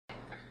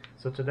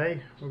So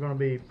today we're going to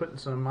be putting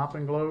some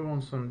mop-n-glow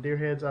on some deer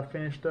heads I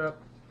finished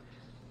up.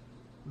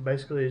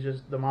 Basically it's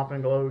just the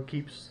mop-n-glow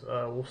keeps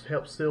will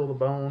help seal the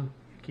bone,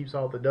 keeps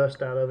all the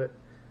dust out of it.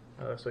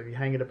 So if you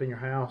hang it up in your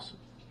house,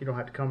 you don't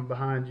have to come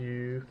behind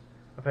you.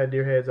 I've had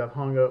deer heads I've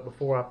hung up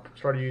before I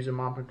started using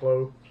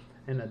mop-n-glow,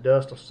 and the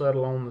dust will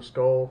settle on the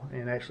skull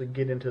and actually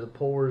get into the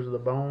pores of the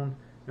bone,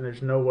 and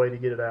there's no way to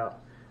get it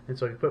out. And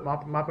so if you put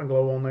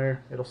mop-n-glow on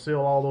there, it'll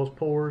seal all those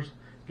pores,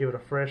 give it a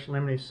fresh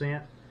lemony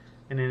scent.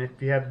 And then if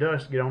you have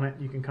dust get on it,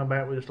 you can come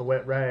back with just a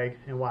wet rag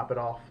and wipe it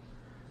off.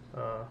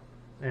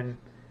 And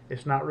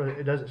it's not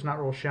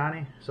real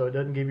shiny, so it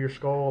doesn't give your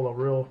skull a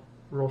real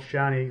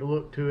shiny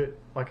look to it,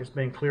 like it's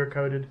been clear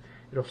coated.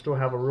 It'll still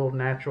have a real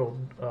natural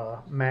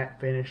matte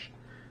finish,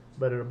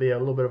 but it'll be a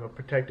little bit of a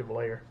protective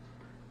layer.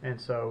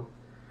 And so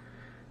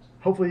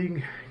hopefully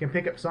you can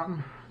pick up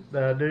something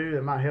that I do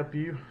that might help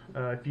you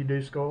if you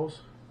do skulls.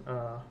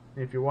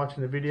 If you're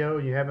watching the video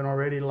and you haven't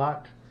already,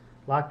 like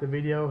the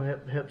video.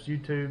 It helps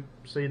YouTube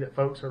see that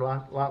folks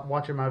are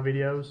watching my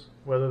videos,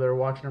 whether they're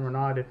watching them or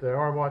not. If they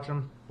are watching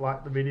them,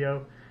 like the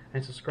video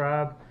and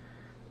subscribe.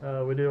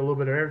 We do a little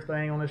bit of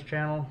everything on this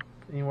channel,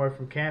 anywhere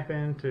from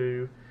camping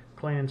to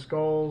cleaning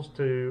skulls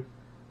to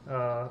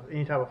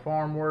any type of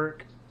farm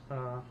work.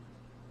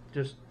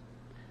 Just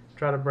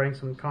try to bring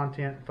some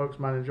content folks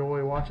might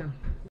enjoy watching.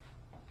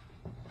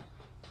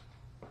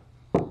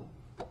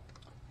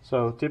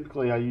 So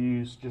typically I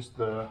use just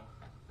the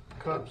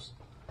cups.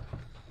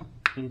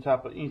 Any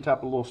type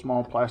of little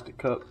small plastic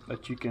cup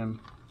that you can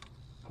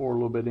pour a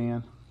little bit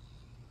in.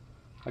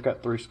 I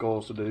got 3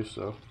 skulls to do,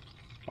 so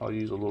I'll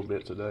use a little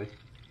bit today.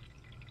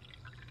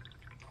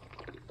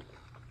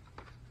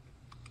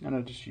 And I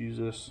just use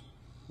this.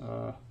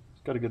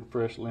 It's got a good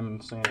fresh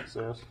lemon scent, it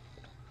says.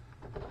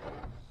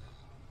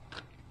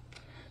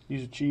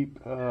 Use a cheap.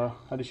 I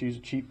just use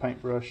a cheap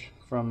paintbrush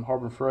from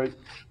Harbor Freight.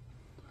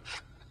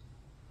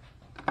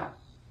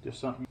 Just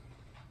something.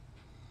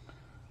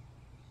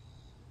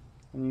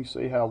 And you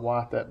see how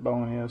white that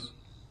bone is.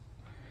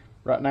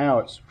 Right now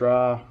it's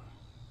dry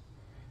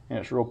and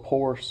it's real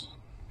porous.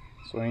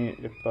 So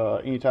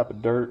any type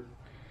of dirt,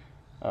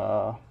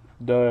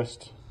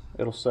 dust,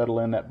 it'll settle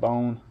in that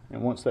bone.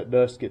 And once that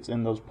dust gets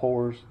in those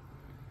pores,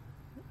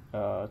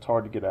 it's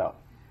hard to get out.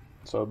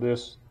 So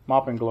this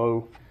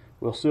mop-n-glow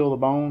will seal the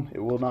bone. It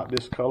will not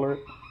discolor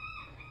it.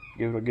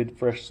 Give it a good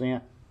fresh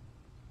scent.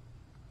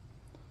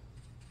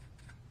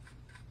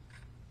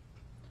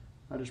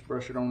 I just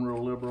brush it on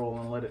real liberal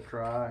and let it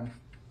dry and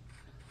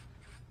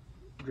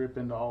drip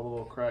into all the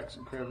little cracks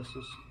and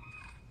crevices.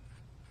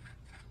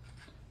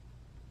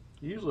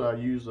 Usually I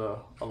use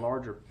a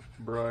larger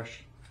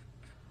brush,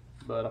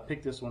 but I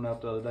picked this one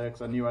up the other day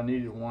because I knew I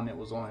needed one that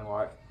was only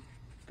like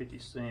 50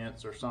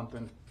 cents or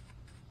something.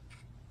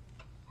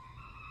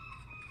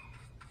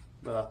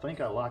 But I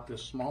think I like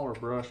this smaller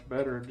brush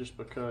better just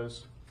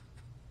because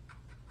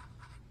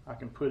I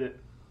can put it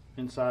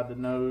inside the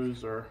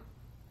nose or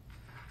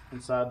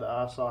inside the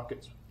eye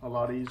sockets a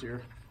lot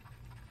easier.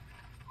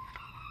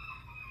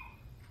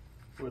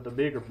 With the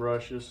bigger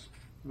brushes,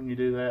 when you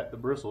do that, the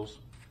bristles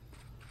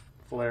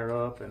flare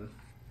up and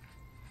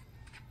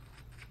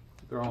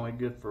they're only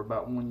good for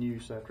about one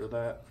use after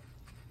that.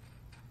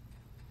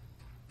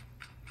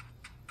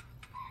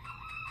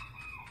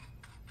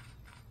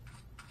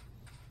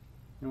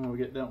 And when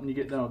you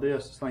get done with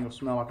this thing will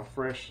smell like a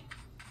fresh,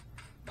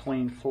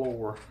 clean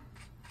floor.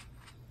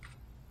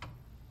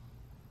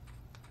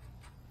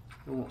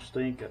 It won't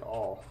stink at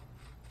all.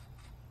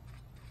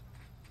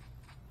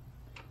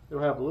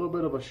 It'll have a little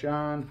bit of a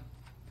shine,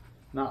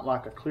 not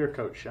like a clear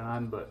coat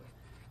shine, but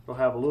it'll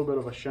have a little bit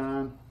of a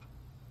shine.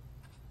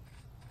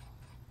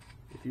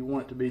 If you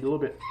want it to be a little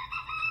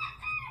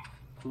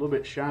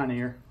bit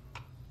shinier,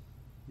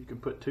 you can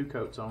put 2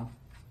 coats on.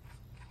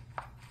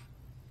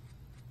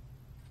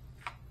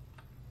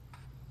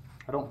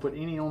 I don't put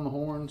any on the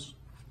horns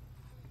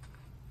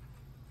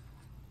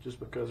just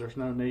because there's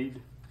no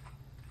need.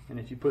 And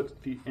if you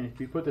put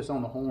this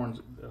on the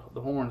horns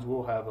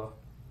will have a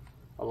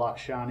lot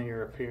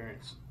shinier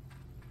appearance.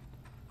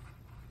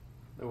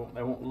 They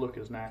won't look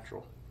as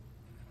natural.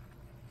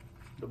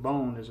 The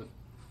bone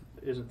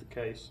isn't the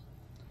case.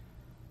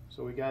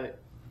 So we got it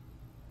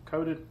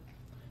coated,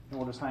 and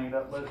we'll just hang it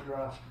up, let it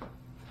dry.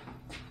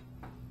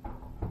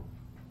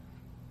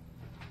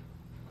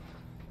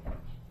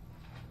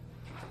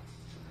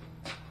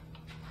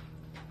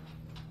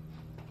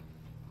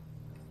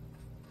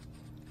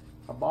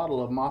 A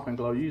bottle of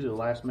mop-n-glow usually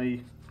lasts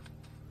me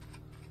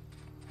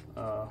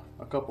a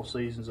couple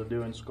seasons of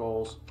doing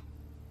skulls.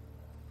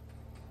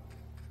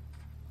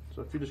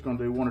 So if you're just going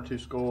to do 1 or 2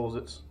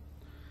 skulls,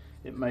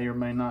 it may or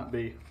may not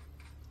be.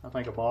 I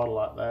think a bottle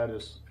like that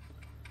is,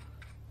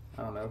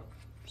 I don't know,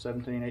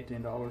 $17,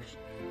 $18.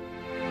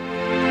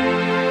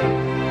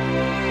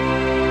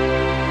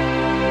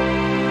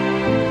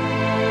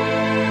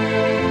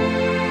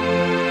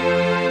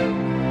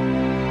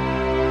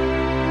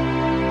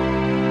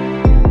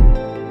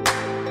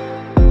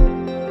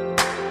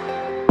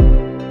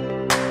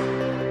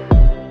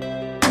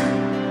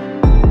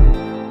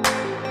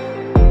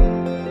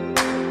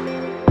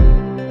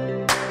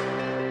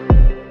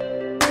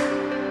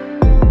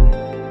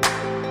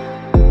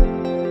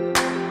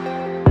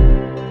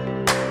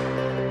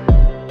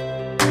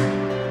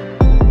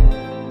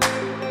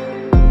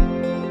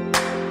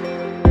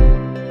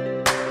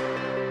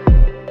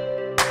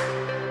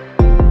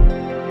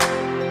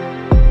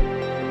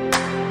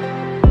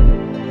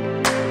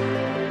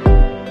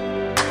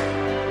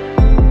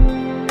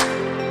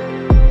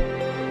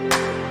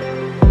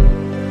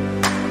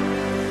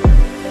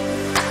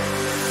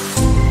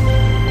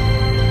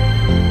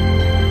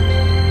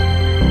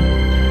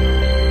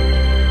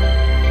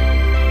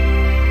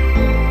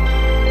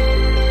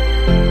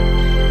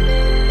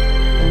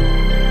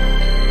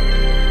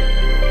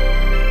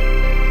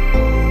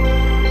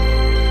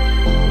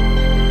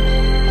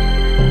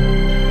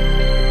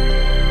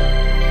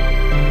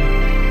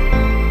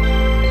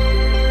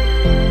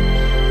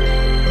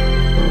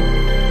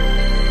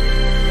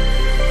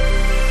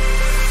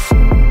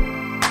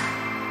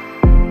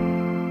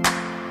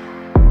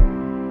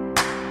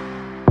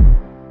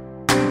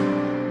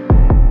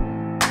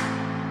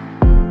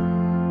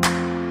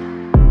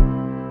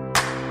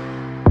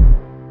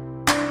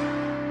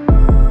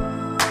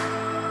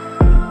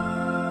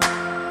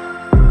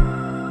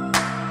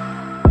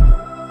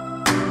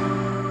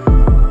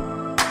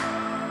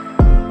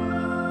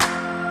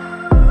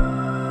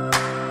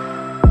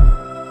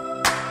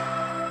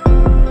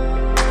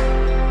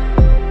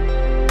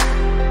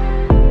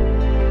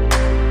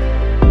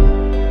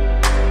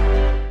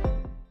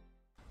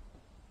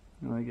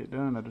 they get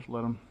done, I just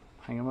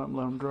hang them up and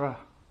let them dry.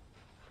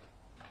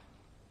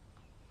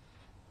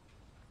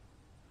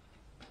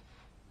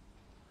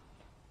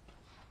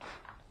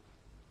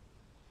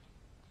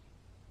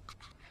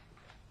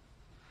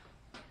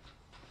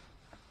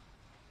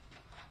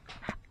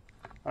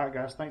 Alright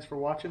guys, thanks for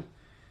watching.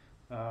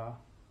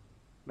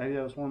 Maybe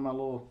that was one of my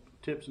little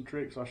tips and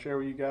tricks I'll share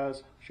with you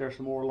guys. Share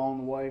some more along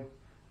the way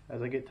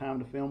as I get time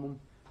to film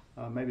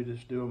them. Maybe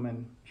just do them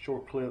in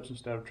short clips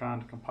instead of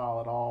trying to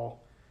compile it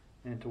all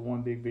into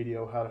one big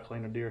video, how to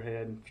clean a deer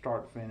head and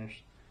start to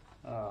finish.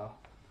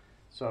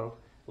 So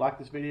like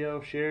this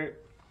video, share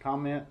it,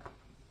 comment,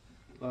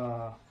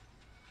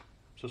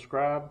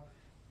 subscribe.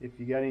 If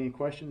you got any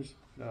questions,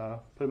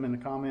 put them in the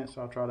comments.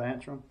 I'll try to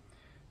answer them.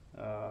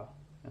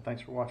 And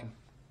thanks for watching.